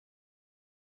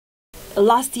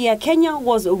Last year, Kenya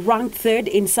was ranked third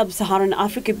in sub-Saharan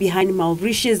Africa behind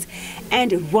Mauritius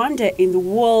and Rwanda in the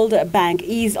World Bank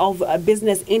Ease of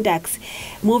Business Index,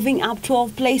 moving up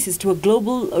 12 places to a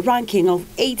global ranking of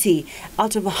 80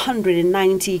 out of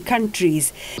 190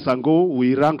 countries. Sango,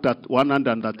 we ranked at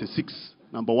 136,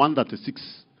 number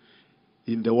 136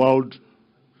 in the world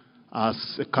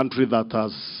as a country that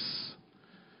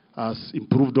has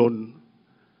improved on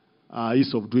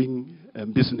ease of doing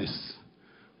business.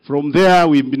 From there,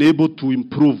 we've been able to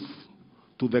improve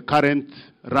to the current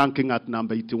ranking at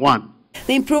number 81.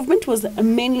 The improvement was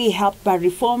mainly helped by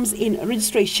reforms in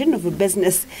registration of a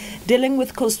business, dealing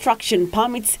with construction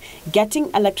permits,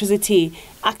 getting electricity,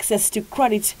 access to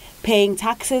credit, paying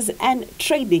taxes and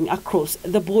trading across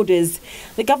the borders.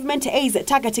 The government is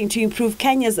targeting to improve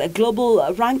Kenya's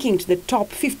global ranking to the top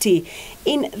 50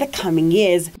 in the coming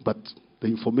years. But the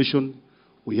information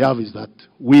we have is that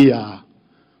we are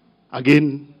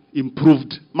again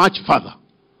improved much further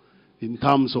in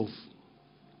terms of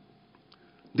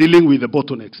dealing with the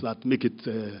bottlenecks that make it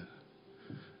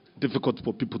difficult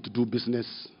for people to do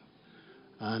business.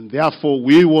 And therefore,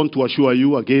 we want to assure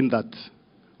you again that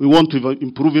we want to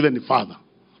improve even further.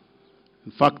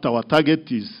 In fact, our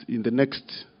target is in the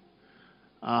next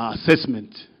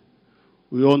assessment,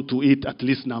 we want to hit at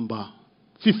least number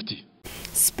 50.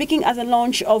 Speaking at the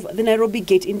launch of the Nairobi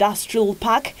Gate Industrial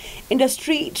Park,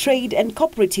 Industry, Trade and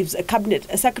Cooperatives Cabinet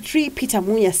Secretary Peter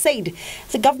Munya said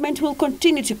the government will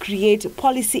continue to create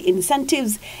policy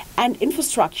incentives and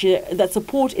infrastructure that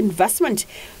support investment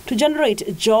to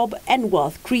generate job and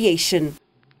wealth creation.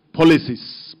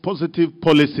 Policies, positive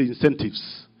policy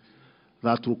incentives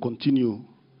that will continue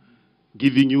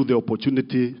giving you the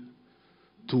opportunity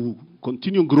to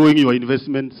continue growing your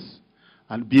investments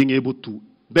and being able to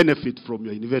benefit from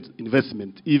your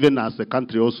investment, even as the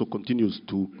country also continues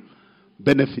to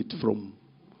benefit from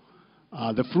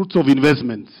the fruits of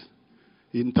investment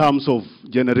in terms of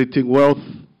generating wealth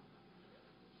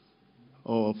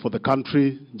for the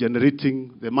country,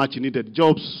 generating the much needed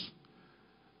jobs,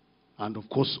 and of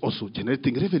course also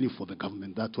generating revenue for the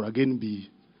government that will again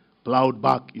be plowed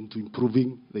back into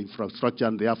improving the infrastructure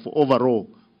and therefore overall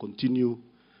continue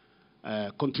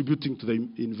contributing to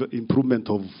the improvement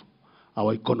of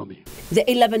our economy.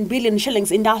 The 11 billion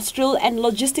shillings industrial and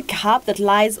logistic hub that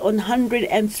lies on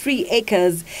 103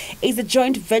 acres is a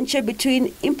joint venture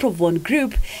between Improvon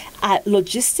Group, a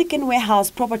logistic and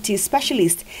warehouse property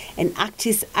specialist, and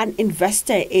Actis, an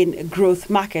investor in growth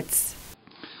markets.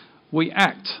 We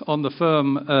act on the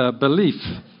firm belief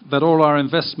that all our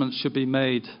investments should be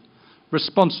made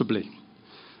responsibly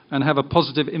and have a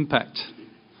positive impact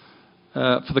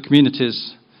for the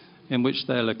communities in which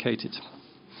they are located.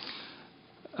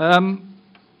 And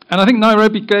I think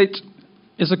Nairobi Gate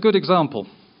is a good example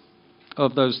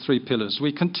of those three pillars.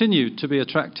 We continue to be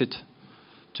attracted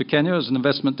to Kenya as an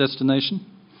investment destination.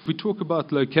 If we talk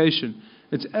about location,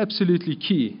 it's absolutely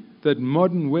key that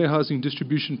modern warehousing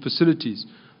distribution facilities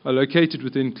are located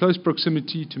within close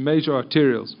proximity to major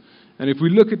arterials. And if we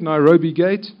look at Nairobi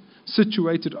Gate,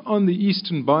 situated on the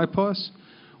Eastern Bypass,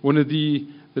 one of the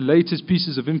latest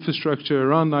pieces of infrastructure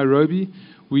around Nairobi,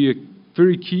 we are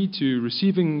very key to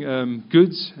receiving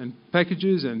goods and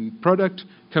packages and product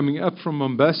coming up from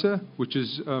Mombasa, which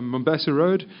is Mombasa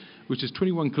Road, which is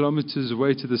 21 kilometers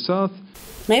away to the south.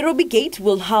 Nairobi Gate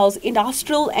will house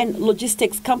industrial and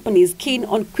logistics companies keen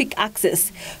on quick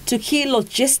access to key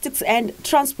logistics and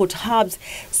transport hubs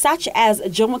such as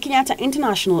Jomo Kenyatta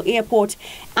International Airport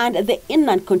and the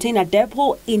Inland Container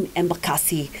Depot in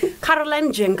Embakasi.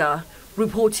 Caroline Jenga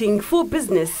reporting for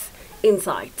Business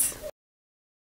Insight.